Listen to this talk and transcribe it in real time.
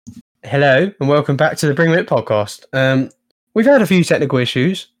Hello and welcome back to the Bring It podcast. We've had a few technical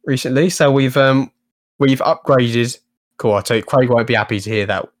issues recently, so we've upgraded. Cool, I tell you, Craig won't be happy to hear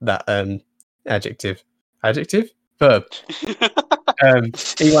that adjective verb. He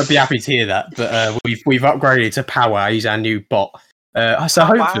won't be happy to hear that, but we've upgraded to Power. He's our new bot. So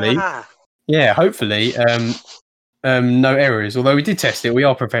hopefully, no errors. Although we did test it, we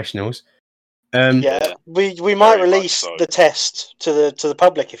are professionals. We might release the test to the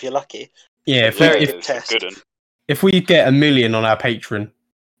public if you're lucky. Yeah, if we get 1 million on our Patreon,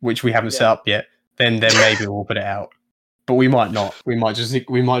 which we haven't set up yet, then maybe we'll put it out. But we might not. We might just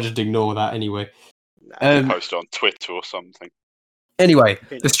ignore that anyway. Post it on Twitter or something. Anyway,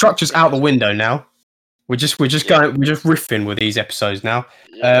 the structure's out the window now. We're just riffing with these episodes now.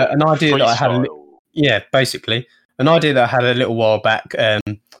 An idea that I had, basically an idea that I had a little while back.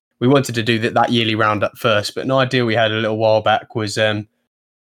 We wanted to do that yearly roundup first, but an idea we had a little while back was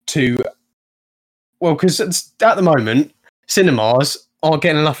because at the moment cinemas aren't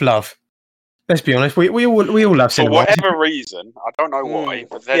getting enough love. Let's be honest, we all love cinemas. For whatever reason, I don't know why,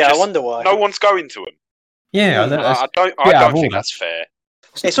 but I wonder why. No one's going to them. Yeah, I don't think that's fair.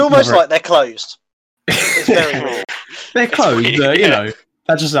 It's almost like they're closed. It's very weird. They're closed, you know.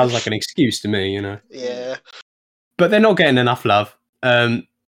 That just sounds like an excuse to me, you know. Yeah. But they're not getting enough love. So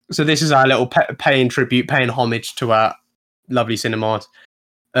this is our little paying tribute, paying homage to our lovely cinemas.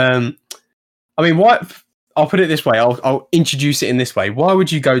 I'll put it this way. I'll introduce it in this way. Why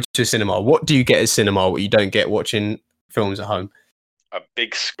would you go to a cinema? What do you get at cinema what you don't get watching films at home? A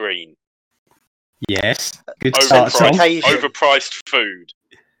big screen. Yes. Good overpriced food.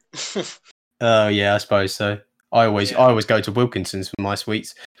 Oh yeah, I suppose so. I always go to Wilkinson's for my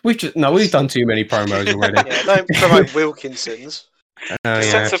sweets. We've done too many promos already. Don't promote Wilkinson's. A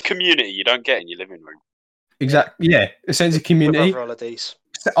sense of community you don't get in your living room. Exactly. Yeah, a sense of community. Holidays.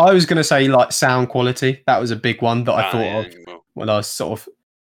 I was going to say like sound quality. That was a big one that I thought of when I was sort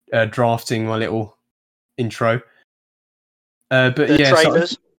of drafting my little intro. But the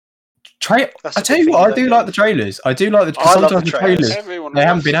trailers. I tell you what, I do like the trailers. I do like sometimes the trailers. They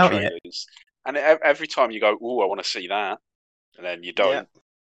haven't been out yet. And every time you go, "Oh, I want to see that," and then you don't.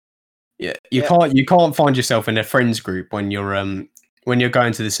 Yeah, you can't find yourself in a friends group when you're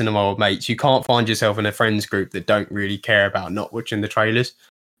going to the cinema with mates. You can't find yourself in a friends group that don't really care about not watching the trailers,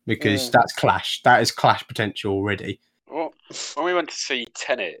 because that's clash. That is clash potential already. Well, when we went to see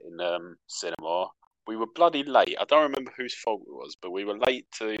Tenet in cinema, we were bloody late. I don't remember whose fault it was, but we were late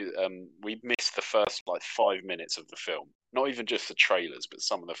to. We missed the first 5 minutes of the film. Not even just the trailers, but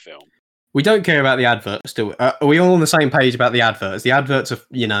some of the film. We don't care about the adverts, do we? Are we all on the same page about the adverts? The adverts are,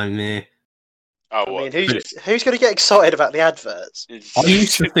 meh. Oh, I mean, who's going to get excited about the adverts? I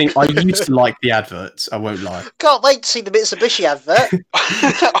used to like the adverts. I won't lie. Can't wait to see the Mitsubishi advert.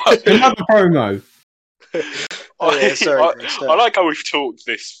 Another promo. I like how we've talked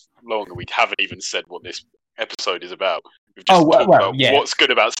this long and we haven't even said what this episode is about. We've just talked about what's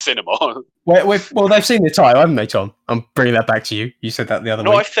good about cinema. Well, they've seen the title, haven't they, Tom? I'm bringing that back to you. You said that the other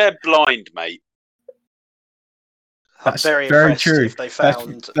week. Not if they're blind, mate. That's very true. If they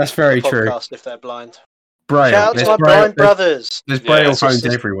found that's very true. If they're blind. Braille. Shout out to my blind brothers. There's Braille phones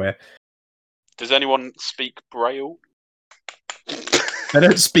everywhere. Does anyone speak Braille? They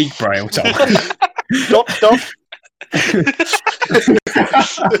don't speak Braille, Tom. Stop.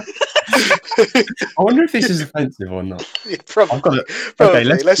 I wonder if this is offensive or not. Probably. I've got it. Okay,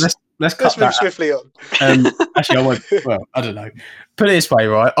 let's cut move swiftly on. Actually, I won't. Well, I don't know. Put it this way,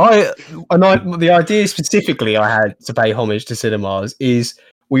 right? The idea specifically I had to pay homage to cinemas is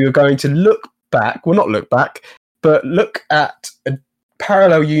we were going to look back. Well, not look back, but look at a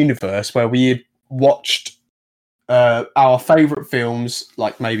parallel universe where we had watched our favourite films,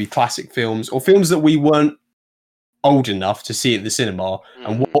 like maybe classic films or films that we weren't old enough to see at the cinema,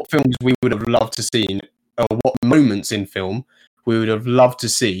 and what films we would have loved to see, or what moments in film we would have loved to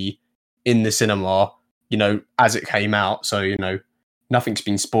see in the cinema, as it came out. So, nothing's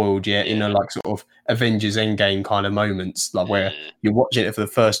been spoiled yet, like sort of Avengers Endgame kind of moments, like where you're watching it for the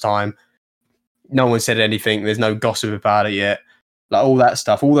first time, no one said anything, there's no gossip about it yet, like all that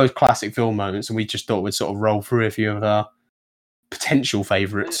stuff, all those classic film moments, and we just thought we'd sort of roll through a few of our potential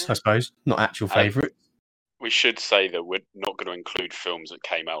favourites, I suppose, not actual favourites. We should say that we're not going to include films that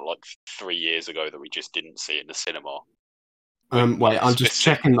came out 3 years ago that we just didn't see in the cinema. Wait, I'm just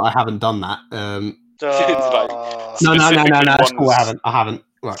checking that I haven't done that. No, it's cool, I haven't.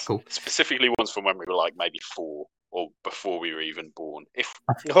 Right, cool. Specifically ones from when we were maybe 4 or before we were even born.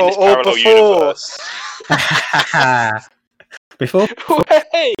 Or before. Before?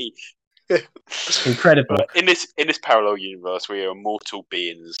 Hey! Incredible. But in this parallel universe, we are immortal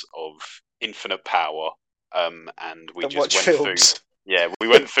beings of infinite power, and we And just watch went films. through. Yeah, we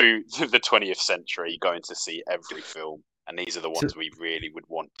went through the 20th century, going to see every film, and these are the ones we really would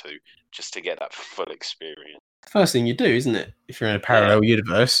want to, just to get that full experience. First thing you do, isn't it? If you're in a parallel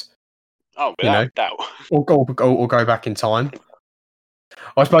universe. Oh, without doubt. Or go back in time.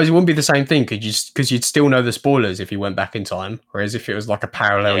 I suppose it wouldn't be the same thing because you'd still know the spoilers if you went back in time, whereas if it was like a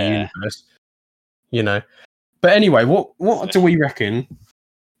parallel universe, But anyway, what do we reckon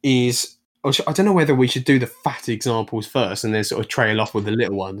is? I don't know whether we should do the fat examples first and then sort of trail off with the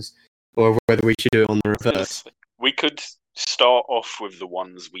little ones, or whether we should do it on the reverse. We could start off with the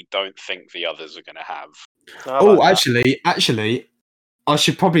ones we don't think the others are going to have. Actually, I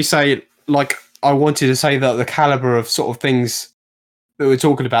should probably say, like, I wanted to say that the caliber of sort of things that we're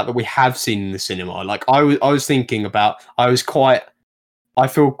talking about that we have seen in the cinema. Like, I was thinking about, I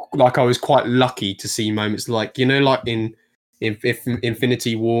feel like I was quite lucky to see moments like, like in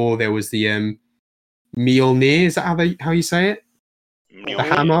Infinity War, there was the Mjolnir. Is that how you say it? Mjolnir. The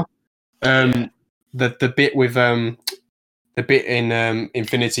hammer. The bit with the bit in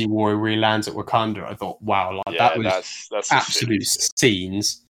Infinity War where he lands at Wakanda. I thought, wow, that was that's absolute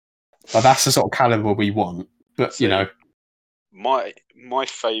scenes. Like, that's the sort of caliber we want. But my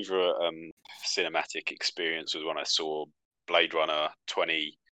favourite cinematic experience was when I saw Blade Runner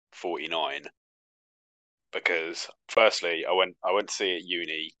 2049, because firstly I went to see it at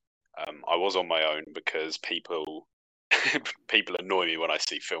uni. I was on my own because people annoy me when I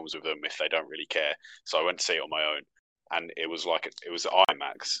see films with them if they don't really care. So I went to see it on my own, and it was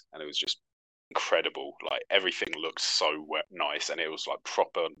IMAX, and it was just incredible. Like, everything looked so nice, and it was like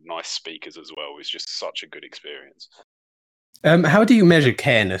proper nice speakers as well. It was just such a good experience. How do you measure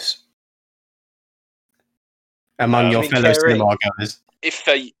careness among your fellow cinema goers? If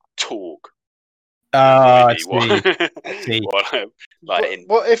they talk. I see.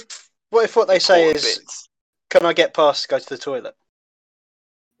 What if what they say is, "Can I get past to go to the toilet?"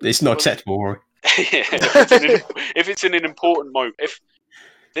 It's not acceptable, Rory. If it's in an important moment,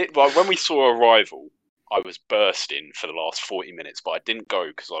 when we saw Arrival, I was bursting for the last 40 minutes, but I didn't go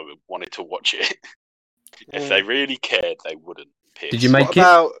because I wanted to watch it. If they really cared, they wouldn't piss. Did you make it?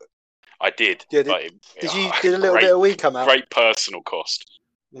 I did. Yeah, did a little bit of wee come out? Great personal cost.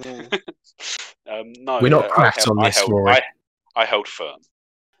 No, we're not cracks on this, Rory. I held firm.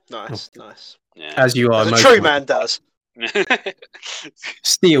 Nice. Yeah. As you are. As a true man does.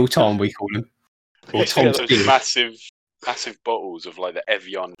 Steel Tom, we call him. Or Tom Steel. Massive bottles of like the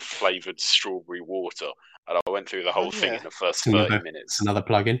Evian flavoured strawberry water, and I went through the whole thing in the first 30 minutes. Another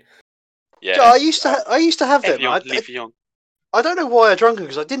plug-in. Yeah, I used to have them. Evian. I don't know why I drank them,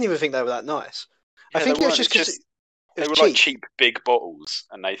 because I didn't even think they were that nice. Yeah, I think it was just because they were like cheap big bottles,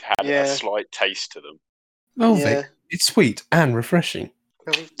 and they had a slight taste to them. Oh, it's sweet and refreshing.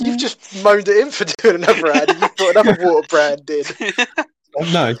 You've just moaned at him for doing another ad, and you've got another water brand in.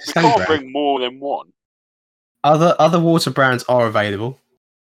 No, we can't bring more than one. Other water brands are available.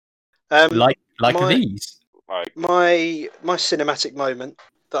 Like these. My cinematic moment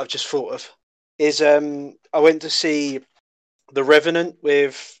that I've just thought of is I went to see The Revenant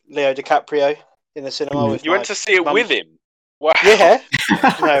with Leo DiCaprio in the cinema. You went to see it with him? Wow. Yeah.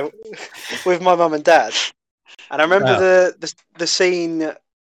 No, with my mum and dad. And I remember the scene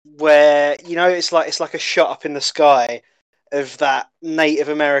where, it's like a shot up in the sky of that Native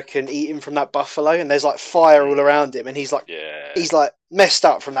American eating from that buffalo, and there's like fire all around him, and he's like messed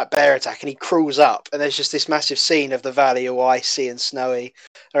up from that bear attack, and he crawls up, and there's just this massive scene of the valley all icy and snowy.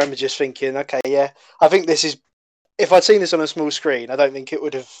 I remember just thinking, okay, I think this is, if I'd seen this on a small screen, I don't think it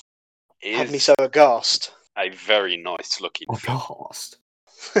would have had me so aghast. A very nice looking aghast.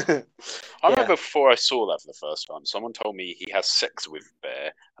 I remember before I saw that for the first time, someone told me he has sex with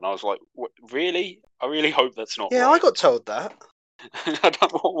Bear, and I was like, really? I really hope that's not right. I got told that. I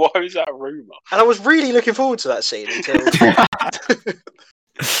don't know, why is that a rumour? And I was really looking forward to that scene until...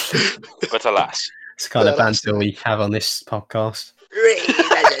 But alas. It's the kind of banter we have on this podcast.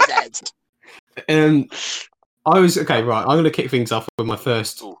 I was... Okay, right, I'm going to kick things off with my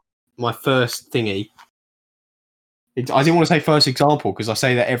first thingy. I didn't want to say first example, because I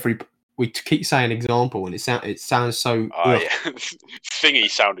say that we keep saying example, and it sounds so... Thingy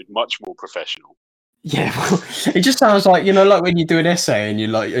sounded much more professional. Yeah, well, it just sounds like, like when you do an essay and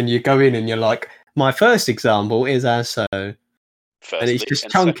you go in and you're like, my first example is as so. And it's just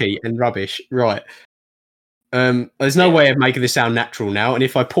chunky and rubbish. Right. There's no way of making this sound natural now, and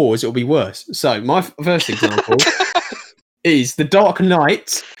if I pause, it'll be worse. So, my first example is The Dark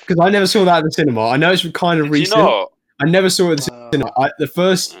Knight, because I never saw that at the cinema. I know it's kind of recent. I never saw it.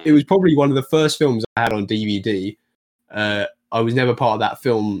 It was probably one of the first films I had on DVD. I was never part of that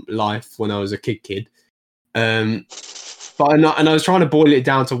film life when I was a kid. But I was trying to boil it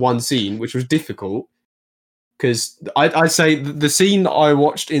down to one scene, which was difficult. Because I'd say the scene that I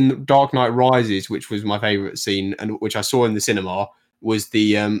watched in Dark Knight Rises, which was my favourite scene, and which I saw in the cinema, was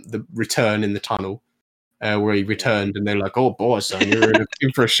the return in the tunnel, where he returned, and they're like, "Oh boy, son, you're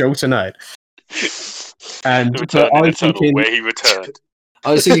in for a show tonight." And the return in the tunnel thinking, where he returned.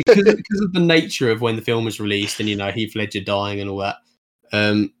 I was thinking because of the nature of when the film was released, and Heath Ledger dying and all that.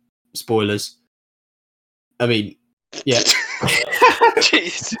 Spoilers. I mean, yeah.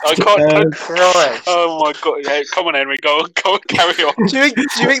 Jeez, I can't cry. Oh my god! Yeah, come on, Henry, go on, carry on. Do you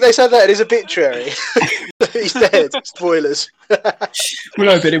think they said that in his obituary? He's dead. Spoilers. Well,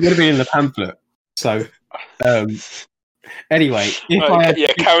 no, but it would have been in the pamphlet. So, anyway,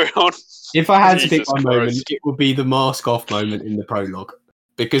 carry on. If I had to pick one moment, it would be the mask off moment in the prologue,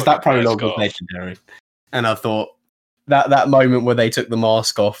 because that prologue was legendary, and I thought that moment where they took the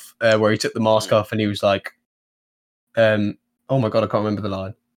mask off, where he took the mask off, and he was like, oh my god, I can't remember the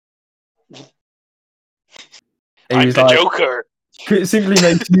line. I'm the Joker. He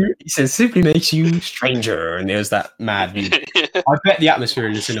says, simply makes you stranger, and there's that mad view. I bet the atmosphere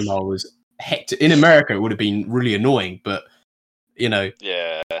in the cinema was hectic. In America, it would have been really annoying, but in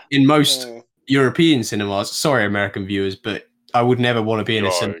most European cinemas, sorry, American viewers, but I would never want to be in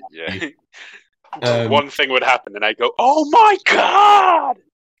a cinema. Yeah. One thing would happen, and I'd go, "Oh my god!"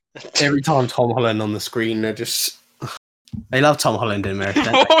 Every time Tom Holland on the screen, they're just. They love Tom Holland in America.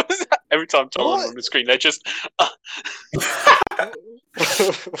 What was that? Every time Tom Holland on the screen, they're just.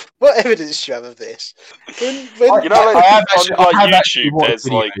 What evidence do you have of this? I have YouTube. There's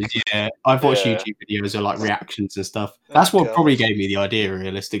videos, I've watched YouTube videos of like reactions and stuff. That's what probably gave me the idea,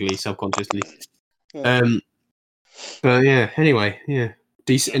 realistically, subconsciously. But yeah. Anyway, yeah.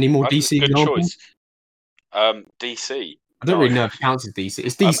 DC. Any more DC examples? DC. I don't really know if it counts as DC.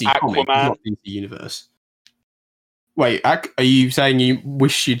 It's DC Comics, not DC Universe. Wait, are you saying you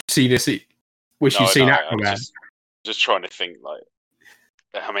wish you'd seen Aquaman? Just trying to think. Like,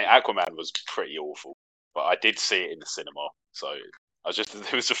 I mean, Aquaman was pretty awful, but I did see it in the cinema, so it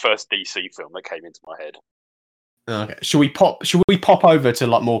was the first DC film that came into my head. Okay, should we pop over to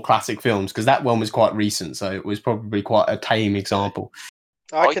like more classic films, because that one was quite recent, so it was probably quite a tame example.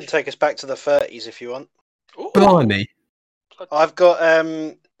 I can take us back to the 30s if you want. Blimey. I've got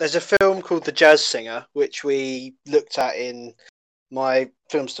there's a film called The Jazz Singer, which we looked at in my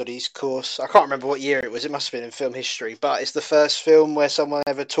film studies course. I can't remember what year it was. It must have been in film history, but it's the first film where someone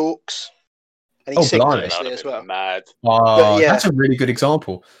ever talks, and he sings actually as well. Mad. That's a really good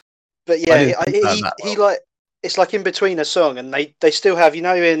example. But yeah, he like, it's like in between a song, and they still have,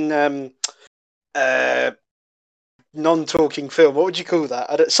 in non-talking film. What would you call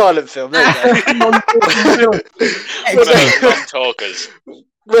that? Silent film. There you go. Non-talkers.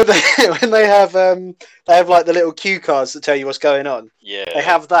 When they have like the little cue cards that tell you what's going on. Yeah. They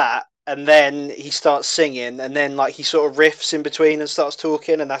have that, and then he starts singing, and then like he sort of riffs in between and starts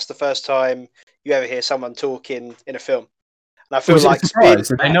talking, and that's the first time you ever hear someone talking in a film. And I feel like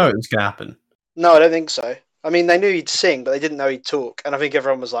did they know it was going to happen? No, I don't think so. I mean, they knew he'd sing, but they didn't know he'd talk. And I think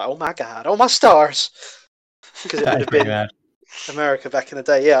everyone was like, "Oh my god, oh my stars," because it would have been America back in the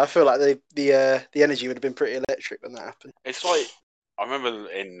day. Yeah, I feel like the energy would have been pretty electric when that happened. It's like, I remember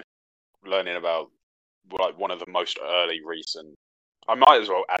in learning about like one of the most early recent. I might as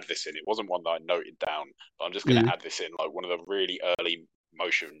well add this in. It wasn't one that I noted down, but I'm just going to add this in. Like one of the really early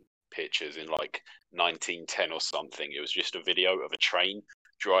motion pictures in like 1910 or something. It was just a video of a train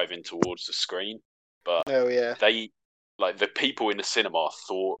driving towards the screen, but they, like the people in the cinema,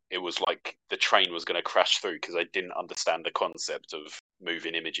 thought it was like the train was going to crash through because they didn't understand the concept of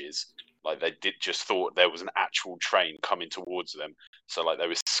moving images. Like they just thought there was an actual train coming towards them. So like they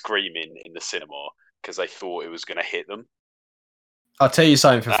were screaming in the cinema because they thought it was going to hit them. I'll tell you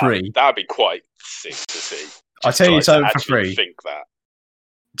something for free. That'd be quite sick to see. I'll tell you something for free. Think that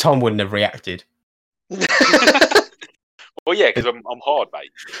Tom wouldn't have reacted. Well, yeah, because I'm hard, mate.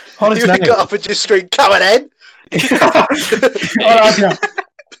 You would have got up and just screamed, "Come on, Ed!"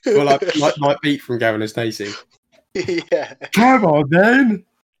 Well, like Pete from Gavin and Stacey. Yeah. Come on, then.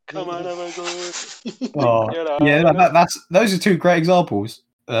 Come on, oh those are two great examples.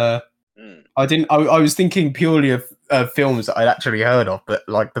 I was thinking purely of films that I'd actually heard of, but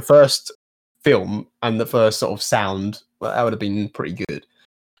like the first film and the first sort of sound, well, that would have been pretty good.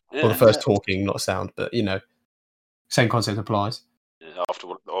 Yeah, or the first talking, not sound, but same concept applies. After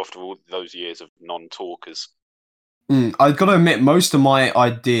all those years of non-talkers. I've got to admit, most of my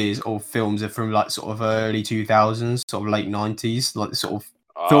ideas of films are from like sort of early 2000s, sort of late 90s, like the sort of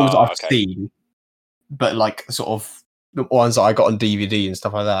films that I've Okay. seen, but like sort of the ones that I got on DVD and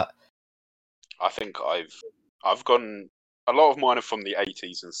stuff like that. I think I've gone. A lot of mine are from the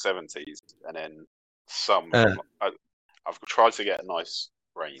 80s and 70s, and then some from. I've tried to get a nice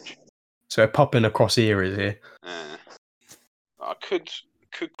range. So popping across eras here. I could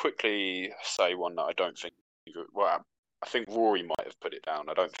quickly say one that I don't think. Well, I think Rory might have put it down.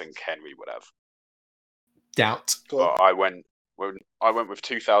 I don't think Henry would have. Doubt. But I went with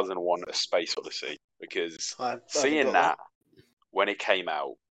 2001: A Space Odyssey because seeing that when it came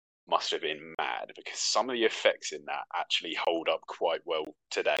out must have been mad because some of the effects in that actually hold up quite well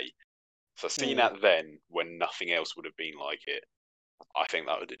today. So seeing that then when nothing else would have been like it, I think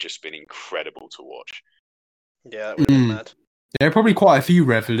that would have just been incredible to watch. Yeah, that would have been mad. There are probably quite a few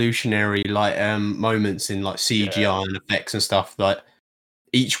revolutionary like moments in like CGI and effects and stuff. Like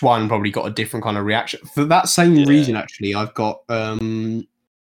each one probably got a different kind of reaction. For that same reason, actually, I've got I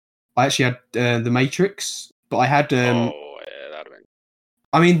actually had The Matrix, but I had that'd have been.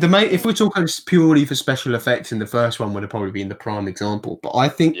 I mean, if we're talking just purely for special effects, then the first one would have probably been the prime example. But I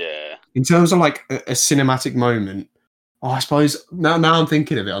think, in terms of like a cinematic moment, I suppose now I'm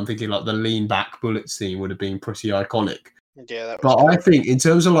thinking of it. I'm thinking like the lean back bullet scene would have been pretty iconic. Yeah, that was but cool. I think in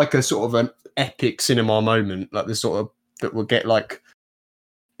terms of like a sort of an epic cinema moment, like the sort of that would get like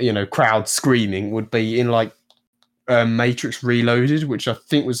crowd screaming, would be in like Matrix Reloaded, which I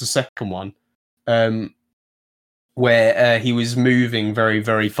think was the second one. Where he was moving very,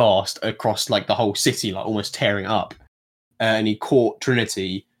 very fast across like the whole city, like almost tearing it up, and he caught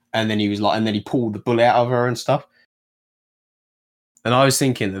Trinity, and then he pulled the bullet out of her and stuff. And I was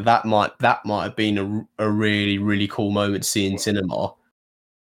thinking that might have been a really, really cool moment to see in cinema.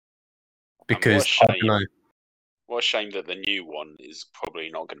 Because I don't know. What a shame that the new one is probably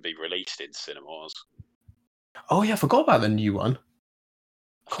not going to be released in cinemas. Oh yeah, I forgot about the new one.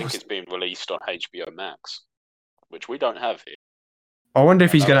 I think it's being released on HBO Max, which we don't have here. I wonder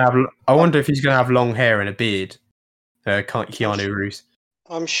if he's going to have. I wonder if he's going to have long hair and a beard. Keanu Reeves.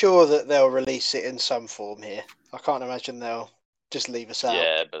 I'm sure that they'll release it in some form here. I can't imagine they'll just leave us out.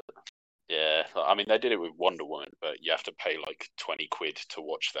 Yeah, I mean they did it with Wonder Woman, but you have to pay like 20 quid to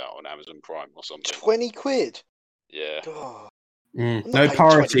watch that on Amazon Prime or something. 20 quid. Yeah. Oh, no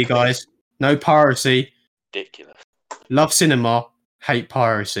piracy, guys. No piracy. Ridiculous. Love cinema, hate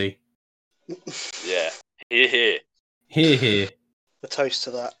piracy. Yeah. Here. A toast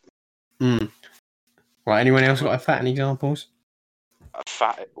to that. Right, anyone else got a fat examples? A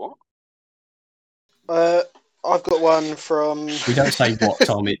fat what? I've got one from. We don't say what,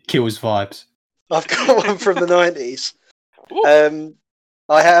 Tom. It kills vibes. I've got one from the 90s.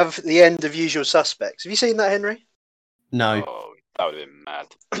 I have the end of Usual Suspects. Have you seen that, Henry? No. Oh, that would have been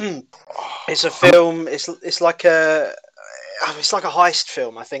mad. It's a film. It's like a heist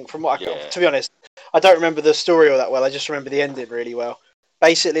film. I think. From what to be honest, I don't remember the story all that well. I just remember the ending really well.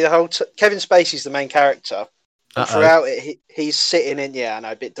 Basically, the whole Kevin Spacey's the main character. And throughout it, he's sitting in. Yeah, I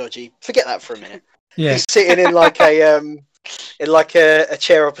know, a bit dodgy. Forget that for a minute. Yeah. He's sitting in like a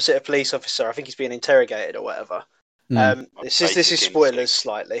chair opposite a police officer. I think he's being interrogated or whatever. This is spoilers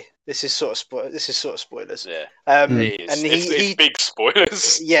slightly. This is sort of spoilers. Yeah. And it's big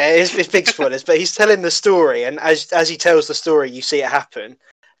spoilers. Yeah, it's big spoilers. But he's telling the story, and as he tells the story, you see it happen.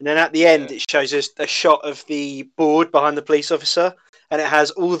 And then at the end, it shows us a shot of the board behind the police officer, and it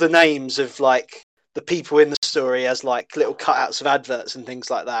has all the names of like the people in the story as like little cutouts of adverts and things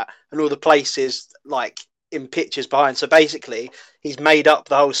like that, and all the places like in pictures behind. So basically, he's made up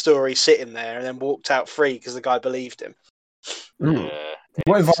the whole story sitting there and then walked out free because the guy believed him. Yeah.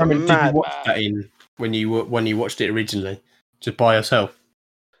 What environment did you watch that in when you watched it originally? Just by yourself?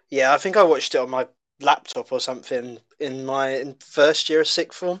 Yeah, I think I watched it on my laptop or something in first year of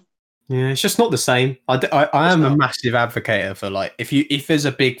sixth form. Yeah, it's just not the same. I am a massive advocate for like if there's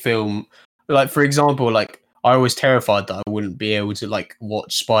a big film, like for example, like I was terrified that I wouldn't be able to like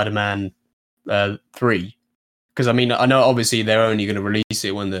watch Spider-Man 3 because I mean I know obviously they're only going to release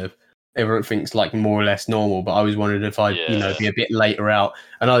it when everything's like more or less normal, but I was wondering if I'd be a bit later out,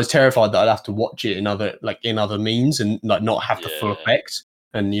 and I was terrified that I'd have to watch it in other means and like not have the full effect.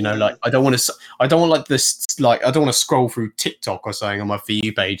 And like I don't want to scroll through TikTok or something on my For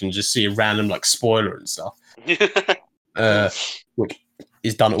You page and just see a random like spoiler and stuff, which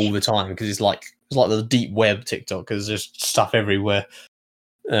is done all the time because it's like the deep web TikTok because there's stuff everywhere.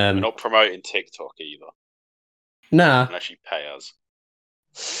 We're not promoting TikTok either. Nah, unless you pay us.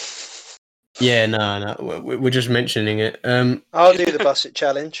 Yeah, no, we're just mentioning it. I'll do the Busset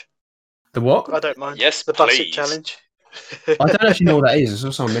challenge. The what? I don't mind. Yes, the bucket please. challenge. I don't actually know what that is. I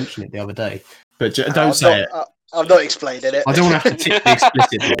saw someone mention it the other day, but don't I'm say not, it. I'm not explaining it. I don't want to have to tick the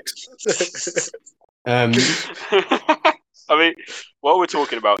explicit box. I mean, while we're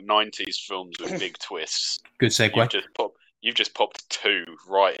talking about 90s films with big twists, Good segue. you've just popped two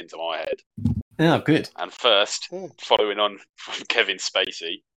right into my head. Oh, good. And first, following on from Kevin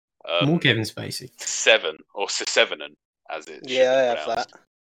Spacey, More Kevin Spacey. Seven, or Sevenin, as it should be Yeah, I have pronounced. that.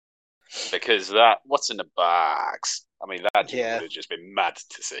 Because what's in the box? I mean, that would have just been mad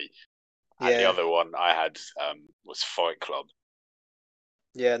to see. And the other one I had was Fight Club.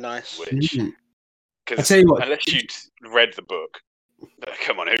 Yeah, nice. Which, I tell you what, unless you'd read the book,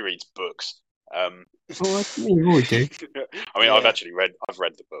 come on, who reads books? I mean, you always do. I mean, I've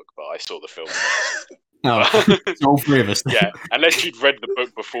read the book, but I saw the film. It's all three of us. Yeah, unless you'd read the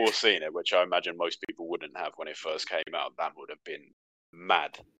book before seeing it, which I imagine most people wouldn't have when it first came out, that would have been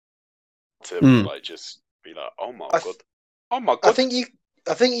mad to just be like, oh my god.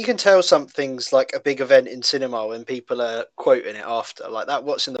 I think you can tell something's like a big event in cinema when people are quoting it after. Like that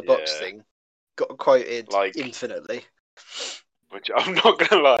 "What's in the box" thing got quoted like infinitely. Which I'm not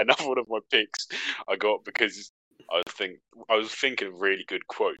gonna lie, another one of my picks I got because I was thinking of really good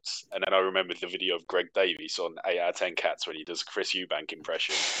quotes, and then I remembered the video of Greg Davies on 8 out of 10 Cats when he does a Chris Eubank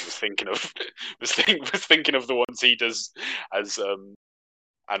impression. I was thinking of the ones he does as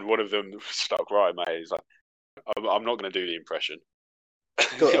and one of them stuck right in my head. He's like, I'm not going to do the impression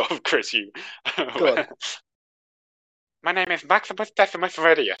of Chris Eubank. My name is Maximus Decimus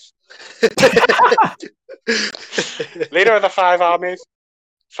Meridius. Leader of the 5 armies,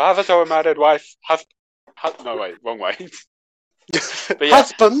 father to a murdered wife, no, wait, wrong way. But yeah,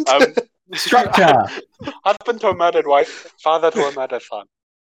 husband! Structure! Husband to a murdered wife, father to a murdered son.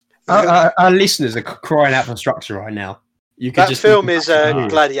 Our listeners are crying out for structure right now. That film is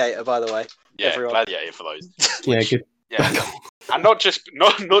Gladiator, by the way. Yeah, everyone. Gladiator for those. Yeah, good. Yeah, and not just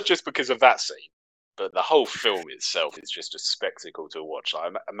because of that scene, but the whole film itself is just a spectacle to watch.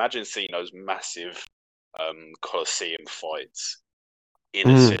 Like, imagine seeing those massive Colosseum fights in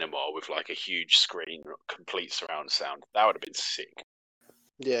a cinema with like a huge screen, complete surround sound. That would have been sick.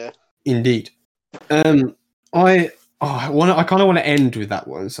 Yeah, indeed. I kind of want to end with that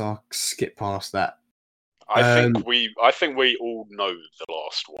one, so I'll skip past that. I think we all know the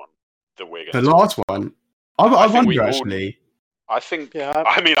last one that we're going to. The last one. I wonder actually. I think. Yeah.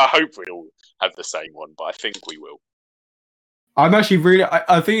 I mean, I hope we all have the same one, but I think we will. I'm actually really.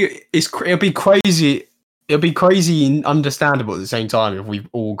 I think it'll be crazy. It'll be crazy and understandable at the same time if we've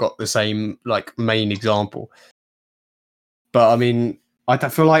all got the same like main example. But I mean, I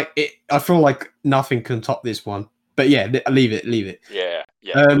feel like nothing can top this one. But yeah, leave it. Yeah,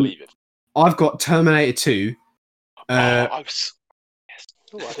 leave it. I've got Terminator 2. I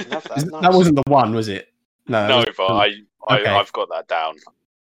didn't have that. Nice. That wasn't the one, was it? No, but I've got that down.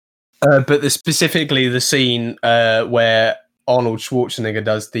 But specifically the scene where Arnold Schwarzenegger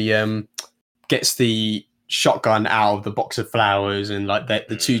does gets the shotgun out of the box of flowers and like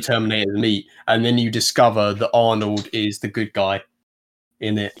the two Terminators meet, and then you discover that Arnold is the good guy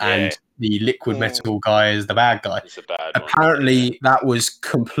in it, and the liquid metal guy is the bad guy. It's a bad Apparently, that was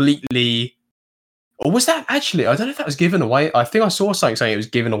completely. Or was that actually? I don't know if that was given away. I think I saw something saying it was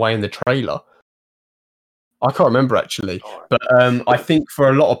given away in the trailer. I can't remember actually, but I think for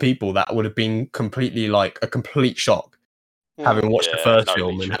a lot of people that would have been completely like a complete shock, having watched the first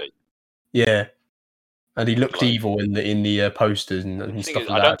film. And he looked evil in the posters and stuff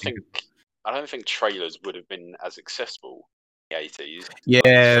like that. I don't think trailers would have been as accessible in the 80s.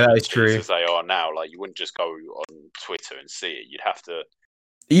 Yeah, that is true. As they are now, like you wouldn't just go on Twitter and see it. You'd have to.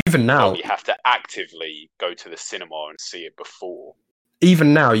 Even now, you have to actively go to the cinema and see it before.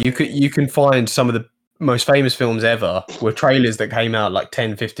 Even now, you can find some of the most famous films ever were trailers that came out like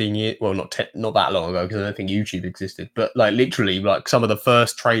 10, 15 years. Well, not that long ago because I don't think YouTube existed. But like literally, like some of the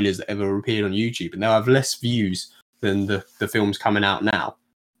first trailers that ever appeared on YouTube, and they'll have less views than the films coming out now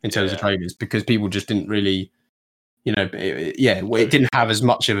in terms of trailers because people just didn't really, it didn't have as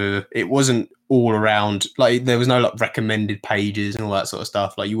much of a. It wasn't all around. Like there was no like recommended pages and all that sort of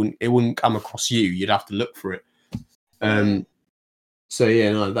stuff. Like it wouldn't come across you. You'd have to look for it. So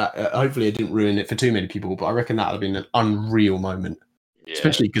yeah, no, that hopefully it didn't ruin it for too many people, but I reckon that would have been an unreal moment,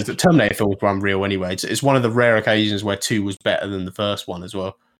 especially because the Terminator films were unreal anyway. It's one of the rare occasions where 2 was better than the first one as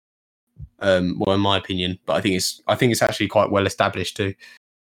well. Well, in my opinion, but I think it's actually quite well established too.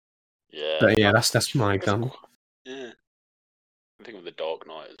 Yeah, but yeah, that's my example. Yeah, I think of the Dark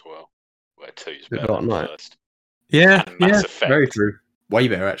Knight as well, where 2's better than the first. Yeah, very true. Way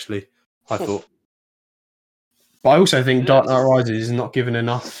better actually. I thought. But I also think Dark Knight Rises is not given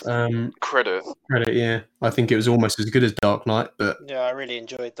enough credit. Yeah, I think it was almost as good as Dark Knight, but Yeah, I really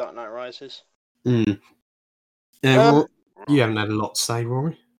enjoyed Dark Knight Rises. Yeah, you haven't had a lot to say,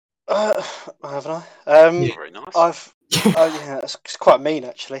 Rory. Haven't I? Very nice. It's quite mean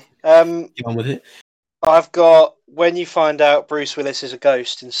actually. Get on with it. I've got when you find out Bruce Willis is a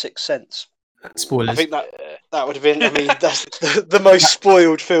ghost in Sixth Sense. Spoilers. I think that would have been. I mean, that's the most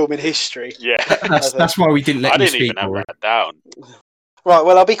spoiled film in history. Yeah, that's why we didn't let you speak. I didn't even have that down. Right,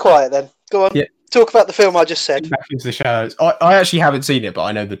 well, I'll be quiet then. Go on. Yeah. Talk about the film I just said. Back into the shadows. I actually haven't seen it, but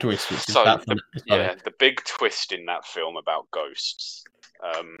I know the twist. Which is the big twist in that film about ghosts.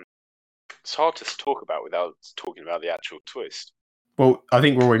 It's hard to talk about without talking about the actual twist. Well, I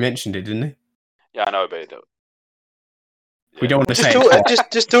think Rory mentioned it, didn't he? Yeah, I know, but we don't want to say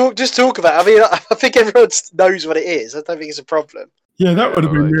just talk about it. I mean, I think everyone knows what it is. I don't think it's a problem. Yeah, that would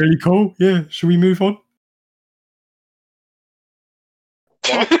have been really cool. Yeah, should we move on?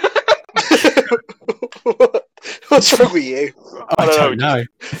 What's wrong with you? I don't know.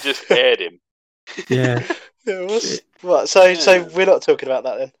 Just aired him. Yeah. What? So we're not talking about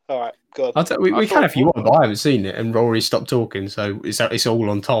that then. All right, go on. We can if you want, but I haven't seen it, and Rory stopped talking, so it's all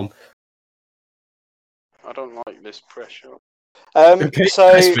on Tom. I don't like this pressure. Okay, so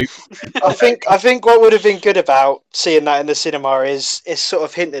I think what would have been good about seeing that in the cinema is sort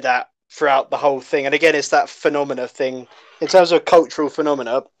of hinted at throughout the whole thing, and again, it's that phenomena thing in terms of cultural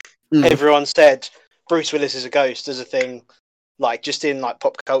phenomena. Everyone said Bruce Willis is a ghost as a thing, like just in like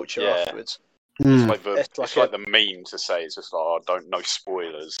pop culture afterwards. It's like the meme to say it's just like, oh, don't know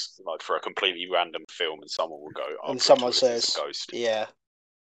spoilers, like for a completely random film, and someone will go, oh, and someone says ghost. Yeah.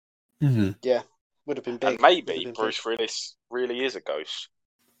 Mm-hmm. Yeah. Would have been big. And maybe Bruce Willis really is a ghost.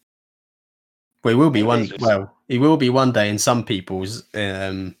 Well, he will be one. Well, he will be one day in some people's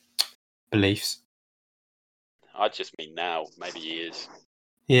beliefs. I just mean now. Maybe he is.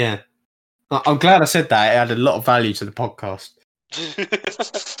 Yeah, I'm glad I said that. It added a lot of value to the podcast.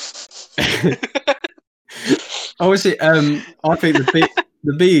 Obviously, I think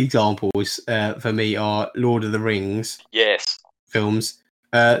the big examples for me are Lord of the Rings. Yes. Films.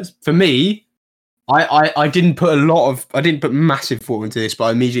 For me, I didn't put massive thought into this, but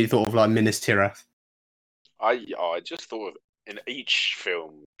I immediately thought of like Minas Tirith. I just thought of in each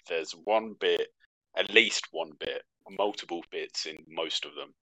film there's at least one bit, multiple bits in most of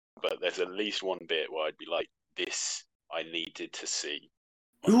them, but there's at least one bit where I'd be like, this I needed to see.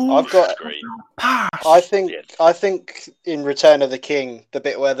 I've got. I think in Return of the King, the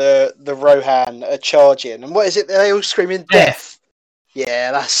bit where the Rohan are charging, and what is it? They all screaming death.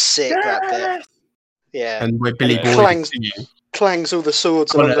 Yeah, that's sick. Death! That bit. Yeah, and where Billy Boyd clangs all the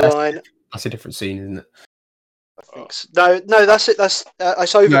swords along the line. That's a different scene, isn't it? I think so. No, that's it. That's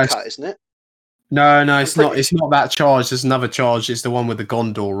it's Overcut, isn't it? No, it's not. It's not that charge. There's another charge. It's the one with the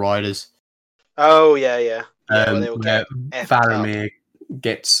Gondor riders. Oh yeah. Where Faramir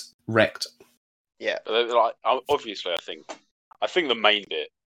gets wrecked. Yeah, like obviously, I think the main bit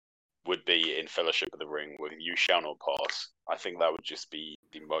would be in Fellowship of the Ring, where you shall not pass. I think that would just be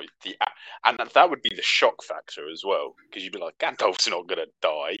and that would be the shock factor as well, because you'd be like, Gandalf's not gonna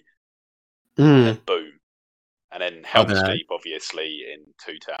die, and then boom, and then Helm's Deep, obviously in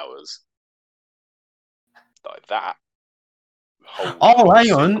Two Towers, like that. Whole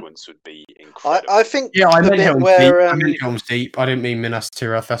sequence would be incredible. I think. Yeah, I meant Helm's Deep. I meant Helm's Deep. I didn't mean Minas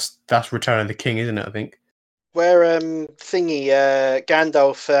Tirith. That's Return of the King, isn't it? I think. Where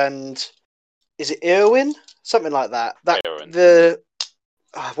Gandalf and is it Eowyn? Something like that. Eowyn.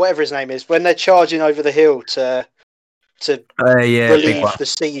 Whatever his name is, when they're charging over the hill to relieve the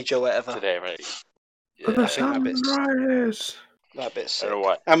siege or whatever. Yeah, I think that bit's sick.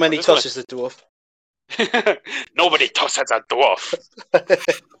 And when he tosses the dwarf. Nobody tosses a dwarf.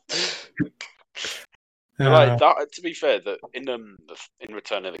 Like that, to be fair, that in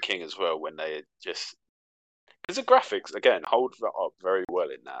Return of the King as well, when they just because the graphics again hold that up very well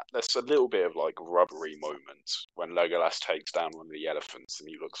in that. There's a little bit of like rubbery moments when Legolas takes down one of the elephants and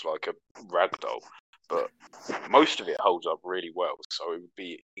he looks like a ragdoll, but most of it holds up really well. So it would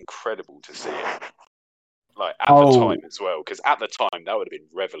be incredible to see it like at the time as well, because at the time that would have been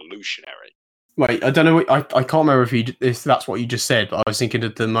revolutionary. Wait, I don't know. I can't remember if that's what you just said, but I was thinking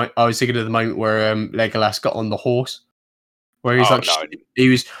of the moment where Legolas got on the horse, where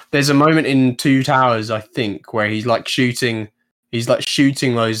he's There's a moment in Two Towers, I think, where he's like shooting those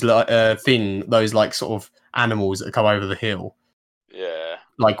those like sort of animals that come over the hill. Yeah.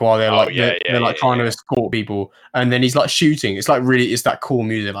 Like while they're they're trying to escort people, and then he's like shooting. It's like it's that cool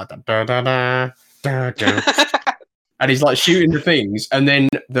music like that. Da, da, da, da, da. and he's like shooting the things, and then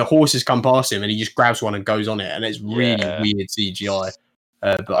the horses come past him, and he just grabs one and goes on it, and it's really weird CGI.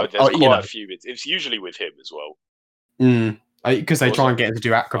 But there's quite a few bits. It's usually with him as well. Because they try and get him to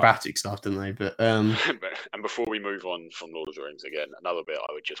do acrobatic stuff, don't they? But and before we move on from Lord of the Rings again, another bit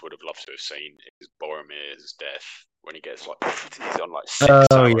I would have loved to have seen is Boromir's death when he gets he's on like 6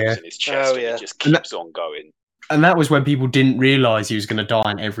 arrows in his chest and he just keeps on going. And that was when people didn't realise he was going to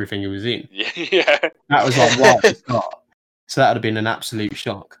die in everything he was in. Yeah. That was like right at the start. So that would have been an absolute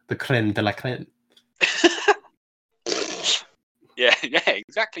shock. The creme de la creme. yeah,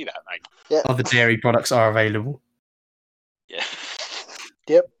 exactly that, mate. Yeah. Other dairy products are available. Yeah.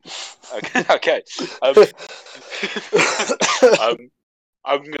 Yep. Okay.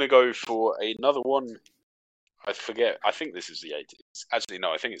 I'm going to go for another one. I forget. I think this is the 80s. Actually,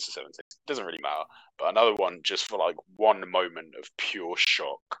 no, I think it's the 70s. It doesn't really matter. But another one just for like one moment of pure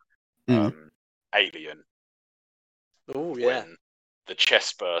shock. Alien. Oh, yeah. When the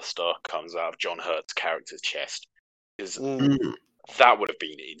chest burster comes out of John Hurt's character's chest. That would have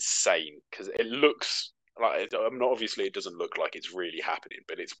been insane. Because it looks like... obviously, it doesn't look like it's really happening.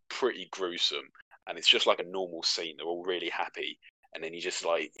 But it's pretty gruesome. And it's just like a normal scene. They're all really happy. And then he just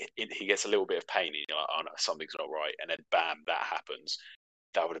he gets a little bit of pain, and you're like, oh no, something's not right. And then bam, that happens.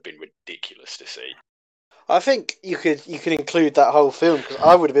 That would have been ridiculous to see. I think you could include that whole film because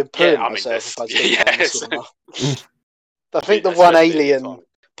I would have been pulling myself if I'd seen that in the cinema. I think the one alien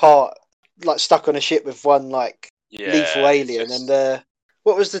part, like stuck on a ship with one lethal alien, and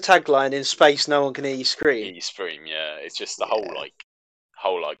what was the tagline? In space, no one can hear you scream. Hear you scream, yeah. It's just the whole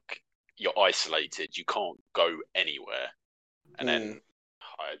you're isolated, you can't go anywhere. And then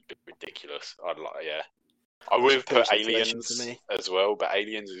it'd be ridiculous. I would have put Aliens as well, but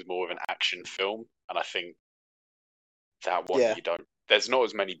Aliens is more of an action film, and I think that one there's not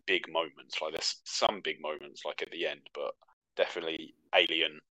as many big moments. Like there's some big moments like at the end, but definitely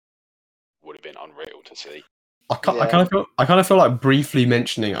Alien would have been unreal to see. I kind of feel like briefly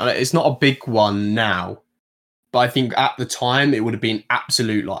mentioning it's not a big one now, but I think at the time it would have been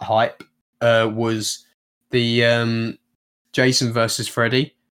absolute hype. Was the Jason versus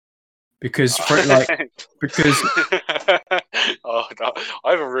Freddy, because because oh no,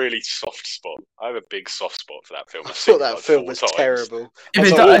 I have a really soft spot. I have a big soft spot for that film. I thought that film was terrible. But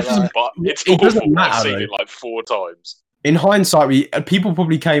it's awful. Doesn't matter, I've seen it 4 times. In hindsight, people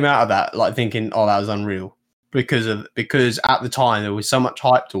probably came out of that thinking, "Oh, that was unreal," because at the time there was so much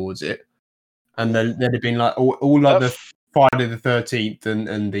hype towards it, and there'd have been all the Friday the 13th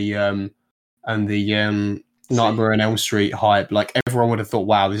and the Nightmare on Elm Street hype. Everyone would have thought,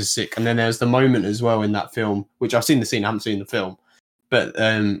 "Wow, this is sick." And then there's the moment as well in that film, which I've seen the scene, I haven't seen the film, but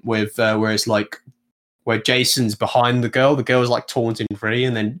with where it's where Jason's behind the girl's taunting Freddy,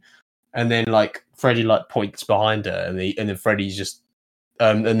 and then Freddy points behind her, and then Freddy's just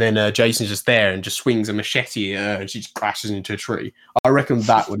and then Jason's just there and just swings a machete at her, and she just crashes into a tree. I reckon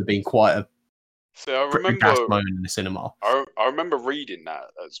that would have been quite a moment in the cinema. I remember reading that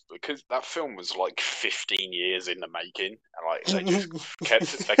because that film was 15 years in the making, and they just kept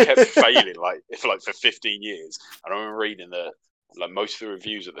failing for 15 years. And I remember reading that most of the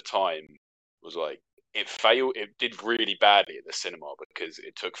reviews at the time was it failed. It did really badly at the cinema because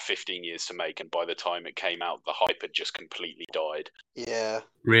it took 15 years to make, and by the time it came out, the hype had just completely died. Yeah.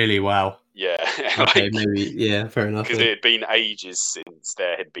 Really? Wow. Yeah. Okay, maybe. Yeah, fair enough. Because it had been ages since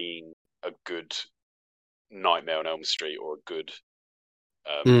there had been a good Nightmare on Elm Street or a good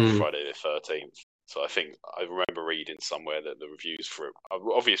Friday the 13th. So I remember reading somewhere that the reviews for it,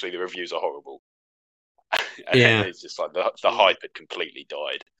 obviously the reviews are horrible. And it's just the hype had completely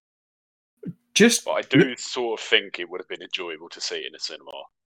died. But I do sort of think it would have been enjoyable to see in a cinema.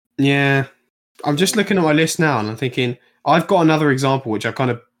 Yeah. I'm just looking at my list now and I'm thinking, I've got another example which I kind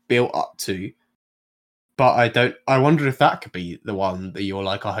of built up to. But I wonder if that could be the one that you're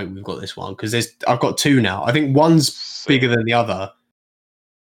I hope we've got this one. Because I've got 2 now. I think one's bigger than the other.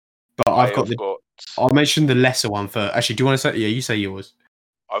 But I'll mention the lesser one first. Actually, do you want to say? Yeah, you say yours.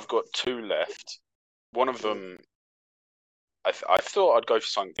 I've got 2 left. One of them, I thought I'd go for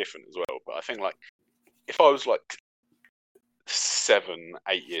something different as well. But I think if I was 7,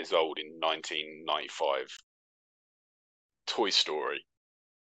 8 years old in 1995, Toy Story.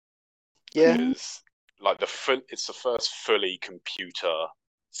 Yeah. Because, it's the first fully computer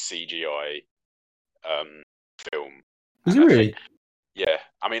CGI film. Was it really? Yeah,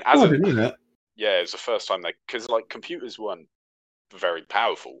 I mean, I didn't know that. Yeah, it was the first time because computers weren't very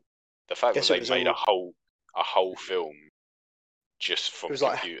powerful. The fact that they made a whole film just from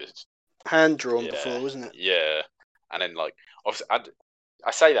computers, hand drawn before, wasn't it? Yeah, and then obviously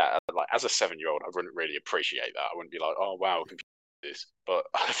I say that like as a 7-year-old, I wouldn't really appreciate that. I wouldn't be like, oh wow, I can do this. But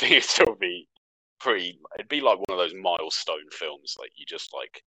I think it'd still be pretty. It'd be like one of those milestone films. Like you just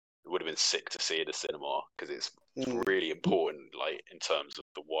like it would have been sick to see in a cinema because it's really important. Like in terms of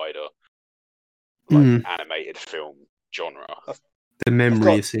the wider animated film genre. The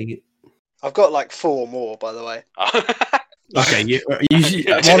memory of seeing it. I've got like 4 more, by the way. Okay,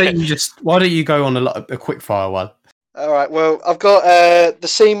 why don't you go on a quick fire one? All right. Well, I've got the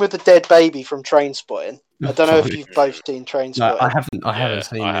scene with the dead baby from Trainspotting. I don't know if you've both seen Trainspotting. No, I haven't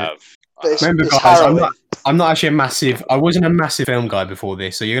seen it. Have. But Remember, it's guys, harrowing. I'm not actually a massive. I wasn't a massive film guy before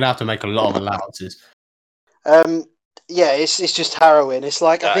this, so you're gonna have to make a lot of allowances. Yeah, it's just harrowing. It's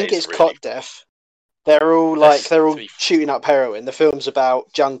like I think it's really... cot death. They're all shooting up heroin. The film's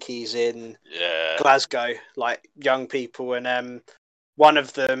about junkies in Glasgow, like young people, and one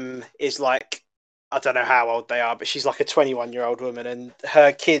of them is like I don't know how old they are, but she's like a 21-year-old woman, and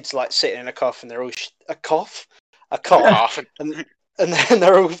her kid's like sitting in a cough, and they're all a cough, and then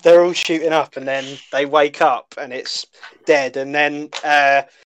they're all shooting up, and then they wake up and it's dead, and then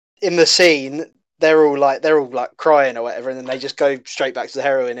in the scene. They're all like crying or whatever, and then they just go straight back to the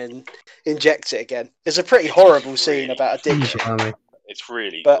heroin and inject it again. It's a pretty horrible scene about addiction. It's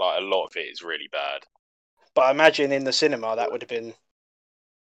really like a lot of it is really bad. But I imagine in the cinema that would have been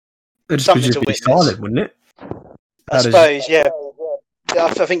something to witness. Silent, wouldn't it? I suppose, yeah.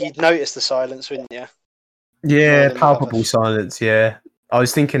 I think you'd notice the silence, wouldn't you? Yeah, palpable silence. Yeah, I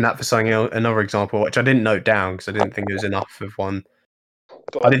was thinking that for something else, another example, which I didn't note down because I didn't think it was enough of one.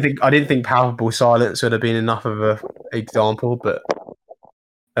 I didn't think palpable silence would have been enough of a example, but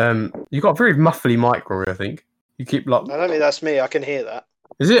you got a very muffly mic, Rory. I think you keep like. I don't think that's me. I can hear that.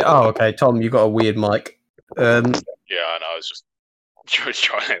 Is it? Oh, okay. Tom, you got a weird mic. Yeah, I know. I was just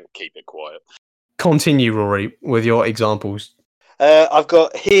trying to keep it quiet. Continue, Rory, with your examples. I've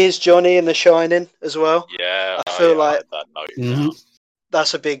got Here's Johnny in The Shining as well. Yeah, I feel like that note.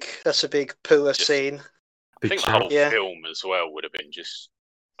 That's a big poor scene. I think the whole film as well would have been just.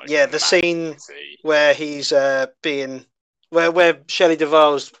 Like, the scene where he's where Shelley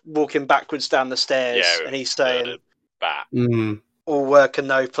Duvall's walking backwards down the stairs and he's saying, "All work and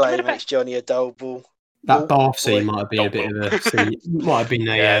no play makes Johnny a dull ball." That bath scene might have been a bit of a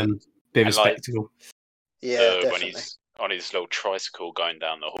bit of a spectacle. Yeah, definitely. When he's on his little tricycle going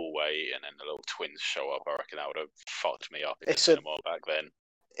down the hallway, and then the little twins show up, I reckon that would have fucked me up in the cinema back then.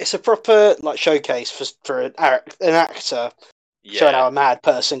 It's a proper like showcase for an actor. Showing how a mad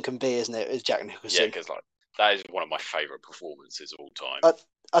person can be, isn't it? Is Jack Nicholson? Yeah, because like that is one of my favourite performances of all time.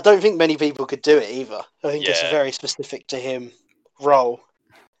 I don't think many people could do it either. I think it's a very specific to him role,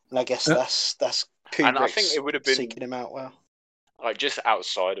 and I guess that's Kubrick's and I think it would have been seeking him out well. Like just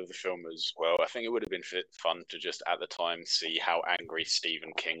outside of the film as well, I think it would have been fun to just at the time see how angry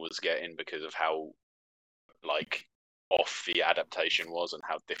Stephen King was getting because of how like off the adaptation was and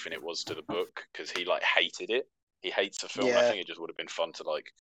how different it was to the book because he like hated it. He hates the film. I think it just would have been fun to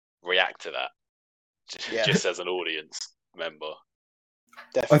like react to that, just as an audience member.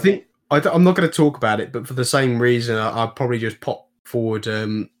 Definitely. I think I'm not going to talk about it, but for the same reason, I'll probably just pop forward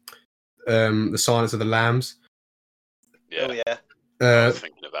the Silence of the Lambs. Yeah, I was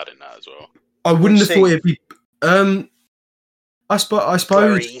thinking of adding that as well. I wouldn't have thought it'd be. I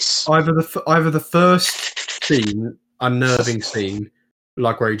suppose either the first scene, unnerving scene,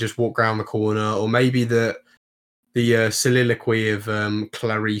 like where you just walk around the corner, or maybe the soliloquy of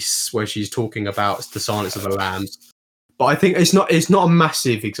Clarice where she's talking about the Silence of the Lambs. But I think it's not a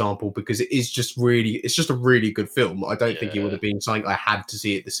massive example because it's just a really good film. I don't think it would have been something I had to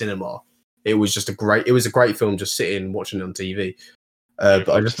see at the cinema. It was just a great film just sitting and watching it on TV. But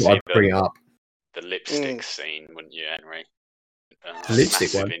I just thought I'd bring it up. The lipstick scene, wouldn't you, Henry? The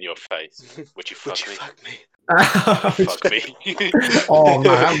lipstick one in your face. Would you fuck me? Fuck me. Oh man,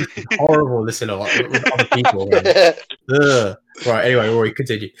 that was horrible. Listen, with other people. Right. Anyway, Rory,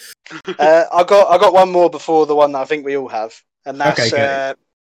 continue. I got one more before the one that I think we all have, and that's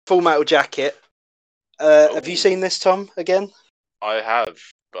Full Metal Jacket. Have you seen this, Tom? Again? I have,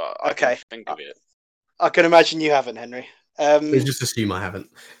 but I can't think of it. I can imagine you haven't, Henry. Just assume I haven't.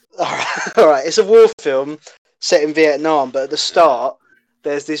 All right. It's a war film set in Vietnam, but at the start,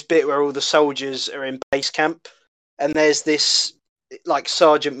 there's this bit where all the soldiers are in base camp, and there's this like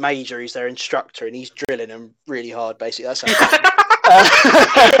sergeant major who's their instructor, and he's drilling them really hard. Basically, that's how.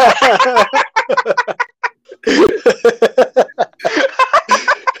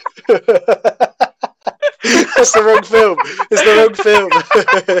 That's the wrong film. It's the wrong film.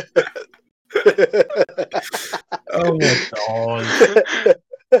 Oh my god!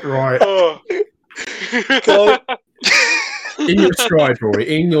 Right. In your stride, Rory.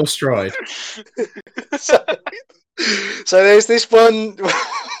 In your stride. So there's this one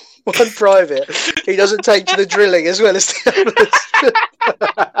private. He doesn't take to the drilling as well as the others.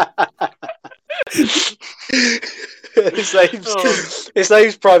 His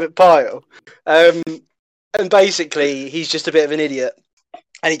name's Private Pyle, and basically he's just a bit of an idiot,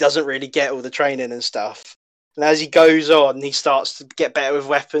 and he doesn't really get all the training and stuff. And as he goes on, he starts to get better with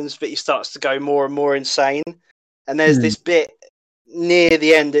weapons, but he starts to go more and more insane. And there's this bit near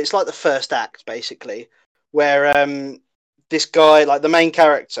the end. It's like the first act, basically, where this guy, like the main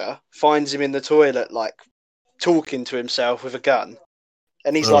character, finds him in the toilet, like talking to himself with a gun.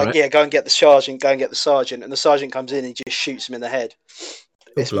 And he's like, "Yeah, go and get the sergeant. Go and get the sergeant." And the sergeant comes in and he just shoots him in the head.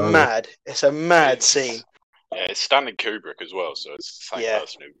 It's mad. It's a mad scene. Yeah, it's Stanley Kubrick as well, so it's the same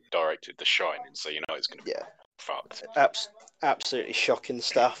person who directed The Shining, so you know it's going to be fucked. Absolutely shocking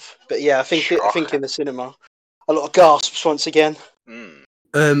stuff. But yeah, I think in the cinema, a lot of gasps once again.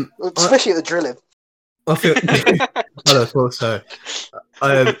 Especially at the drilling. I feel. I thought so.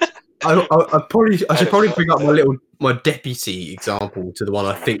 I should probably bring up my deputy example to the one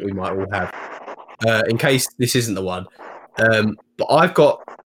I think we might all have, in case this isn't the one. But I've got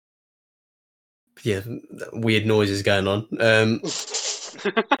weird noises going on.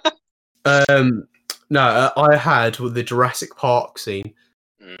 No, I had with the Jurassic Park scene,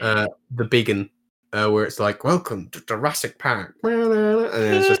 the big one, where it's like, "Welcome to Jurassic Park,"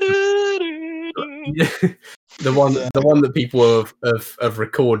 and it's just the one that people have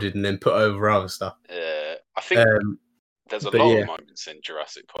recorded and then put over other stuff. I think there's a lot of moments in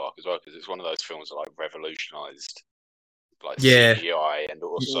Jurassic Park as well, because it's one of those films that like revolutionized like CGI and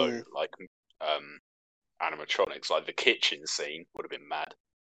also like animatronics. Like the kitchen scene would have been mad.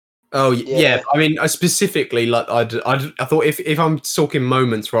 Oh yeah. I mean, I specifically like I thought if I'm talking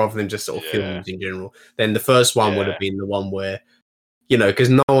moments rather than just sort of films in general, then the first one would have been the one where, you know, because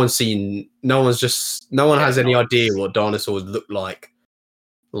no one has any idea what dinosaurs look like.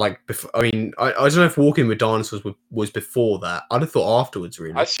 Like before, I mean, I don't know if Walking with Dinosaurs was before that. I'd have thought afterwards,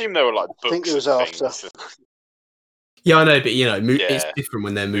 really. I assume they were like books. I think it was after. Yeah, I know, but you know, it's different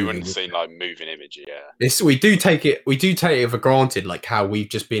when they're moving. We wouldn't see like moving imagery. We do take it for granted, like how we've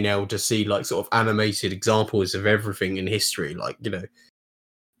just been able to see like sort of animated examples of everything in history, like, you know,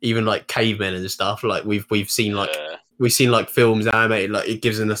 even like cavemen and stuff. Like we've seen like films animated, like it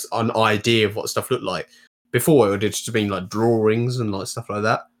gives us an idea of what stuff looked like. Before it would have just been like drawings and like stuff like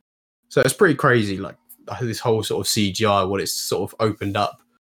that. So it's pretty crazy, like this whole sort of CGI, what it's sort of opened up.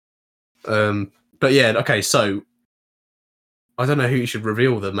 But yeah, okay, so I don't know who you should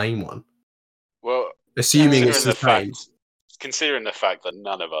reveal the main one. Well, assuming it's the same. Considering the fact that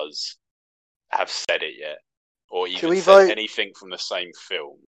none of us have said it yet, or even said anything from the same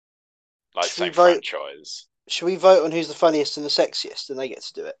film, like same franchise. Should we vote on who's the funniest and the sexiest, and they get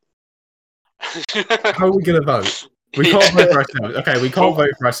to do it? How are we going to vote? We can't vote for ourselves. Okay, we can't vote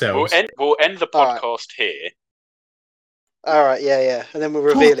for ourselves. We'll end the podcast here. All right, yeah, and then we'll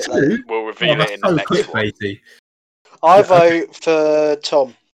reveal it later. We'll reveal it in the next one. I vote for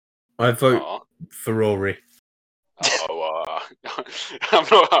Tom. I vote for Rory. I'll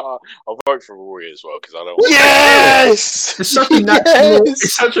vote for Rory as well because I don't. Yes, it's such a natural.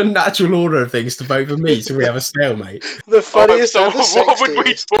 It's such a natural order of things to vote for me, so we have a stalemate. The funniest.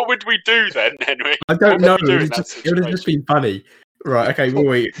 What would we do then, Henry? I don't know. It would have just been funny. Right? Okay,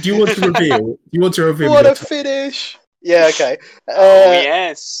 Rory. Do you want to reveal? What a finish! Yeah. Okay.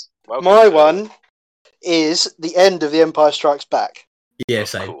 Yes. My one is the end of The Empire Strikes Back. Yeah,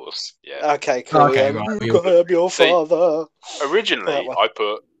 same. Of course. Yeah. Okay, cool. Okay, right. You am your father. Originally, I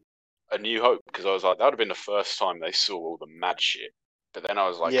put A New Hope because I was like, that would have been the first time they saw all the mad shit. But then I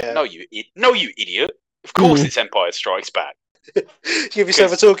was like, no, you idiot! Of course, it's Empire Strikes Back. Give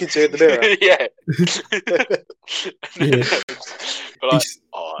yourself a talking to in the mirror. But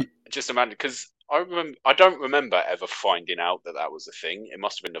just imagine, because I don't remember ever finding out that was a thing. It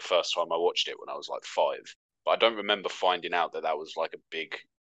must have been the first time I watched it when I was like 5. But I don't remember finding out that was like a big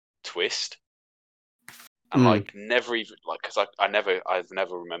twist, and like never even like because I've never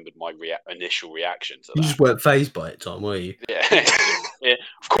remembered my initial reaction to that. You just weren't fazed by it, Tom, were you? Yeah, yeah.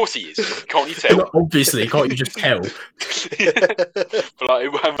 Of course he is. Can't you tell? Obviously, can't you just tell? But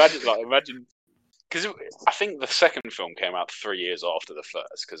imagine. Because I think the second film came out 3 years after the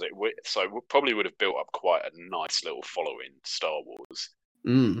first, because it probably would have built up quite a nice little following Star Wars,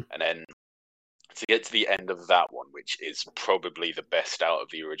 and then to get to the end of that one, which is probably the best out of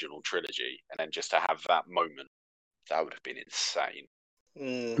the original trilogy, and then just to have that moment, that would have been insane.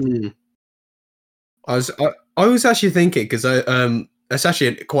 I was actually thinking, because that's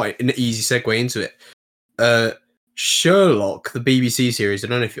actually quite an easy segue into it. Sherlock, the BBC series. I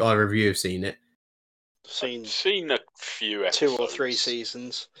don't know if either of you have seen it. Seen I've seen a few episodes. 2 or 3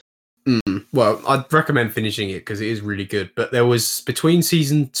 seasons. Well, I'd recommend finishing it because it is really good. But there was between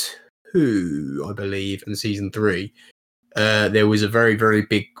season 2, I believe, and season 3, there was a very, very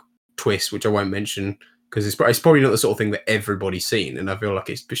big twist, which I won't mention because it's probably not the sort of thing that everybody's seen, and I feel like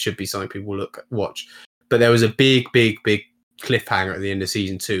it should be something people watch. But there was a big, big, big cliffhanger at the end of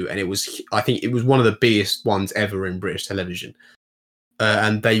season 2, and I think it was one of the biggest ones ever in British television.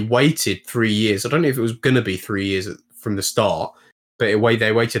 And they waited 3 years. I don't know if it was going to be 3 years from the start, but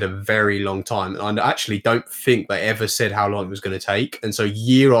they waited a very long time. And I actually don't think they ever said how long it was going to take. And so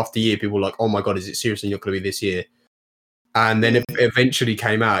year after year, people were like, "Oh my god, is it seriously not going to be this year?" And then it eventually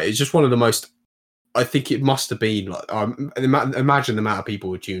came out. It's just one of the most. I think it must have been like imagine the amount of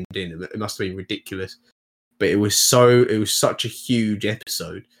people who tuned in. It must have been ridiculous. But it was such a huge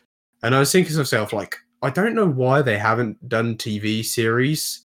episode, and I was thinking to myself, like, I don't know why they haven't done TV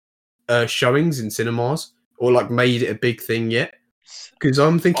series showings in cinemas or like made it a big thing yet. Because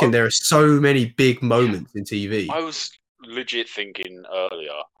I'm thinking there are so many big moments in TV. I was legit thinking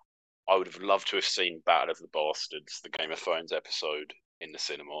earlier, I would have loved to have seen Battle of the Bastards, the Game of Thrones episode, in the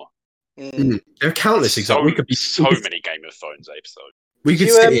cinema. There are countless examples. Many Game of Thrones episodes. We could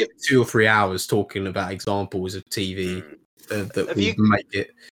sit here 2 or 3 hours talking about examples of TV that would make it.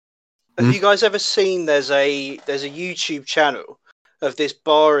 Have you guys ever seen? There's a YouTube channel of this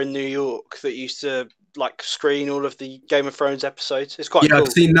bar in New York that used to like screen all of the Game of Thrones episodes. It's quite cool.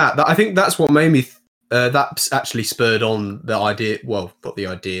 I've seen that. I think that's what made me. That's actually spurred on the idea. Well, not the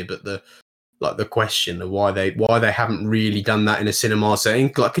idea, but the question of why they haven't really done that in a cinema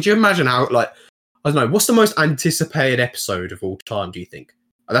setting. Like, could you imagine how I don't know, what's the most anticipated episode of all time? Do you think?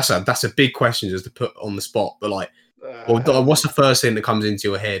 That's a big question just to put on the spot. But like, what's the first thing that comes into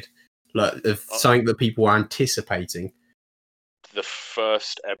your head? Like something that people are anticipating. The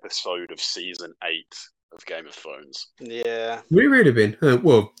first episode of season 8 of Game of Thrones. Yeah. Would it really have been?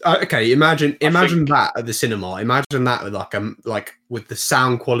 Okay. Imagine that at the cinema. Imagine that with like with the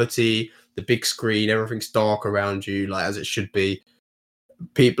sound quality, the big screen, everything's dark around you, like as it should be.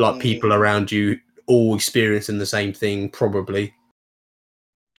 People around you all experiencing the same thing, probably.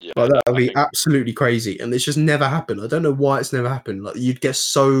 Yeah, like that would be absolutely crazy, and it's just never happened. I don't know why it's never happened. Like you'd get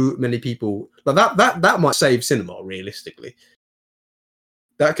so many people like that might save cinema realistically.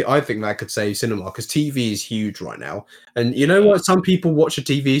 I think that could save cinema because TV is huge right now. And you know what? Some people watch a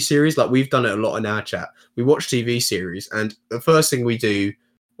TV series, like we've done it a lot in our chat. We watch TV series, and the first thing we do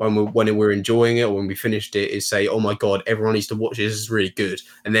when we're enjoying it or when we finished it is say, "Oh my god, everyone needs to watch this. This is really good."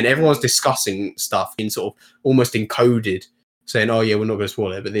 And then everyone's discussing stuff in sort of almost encoded, saying, "Oh yeah, we're not going to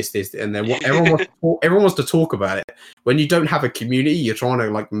spoil it, but this," and then everyone wants to talk about it. When you don't have a community, you're trying to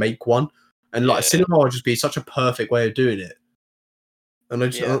like make one, and like cinema would just be such a perfect way of doing it. And I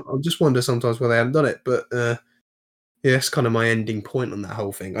just wonder sometimes why they haven't done it. But that's kind of my ending point on that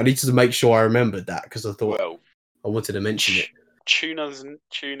whole thing. I needed to make sure I remembered that because I thought I wanted to mention it. Tune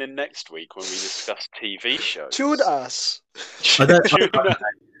in next week when we discuss TV shows. Tune us. Maybe that's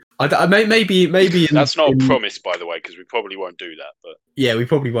not a promise, by the way, because we probably won't do that. But yeah, we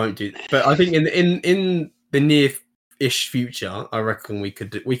probably won't do that. But I think in the near-ish future, I reckon we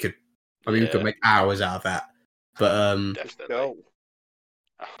could. I mean, we could make hours out of that. But definitely.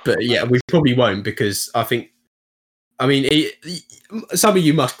 But yeah, we probably won't because I think. I mean, some of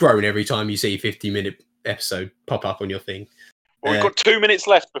you must groan every time you see a 50-minute episode pop up on your thing. Well, we've got 2 minutes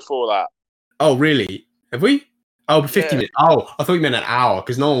left before that. Oh, really? Have we? Oh, 50 minutes. Oh, I thought you meant an hour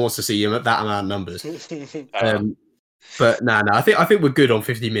because no one wants to see you at that amount of numbers. But no, I think we're good on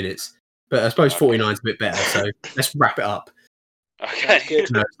 50 minutes. But I suppose 49 is a bit better, so let's wrap it up. Okay.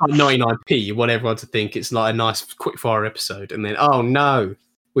 It's like 99p. You want everyone to think it's like a nice quick-fire episode, and then oh no,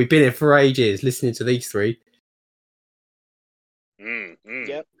 we've been here for ages listening to these three.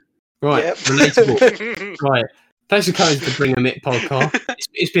 Yep. Right. Yep. Relatable. Right. Thanks for coming to the Bring a Mitt podcast.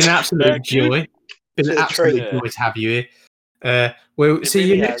 It's been an absolute joy. Been an absolute joy to have you here. We'll see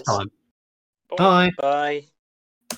you next time. Bye. Bye.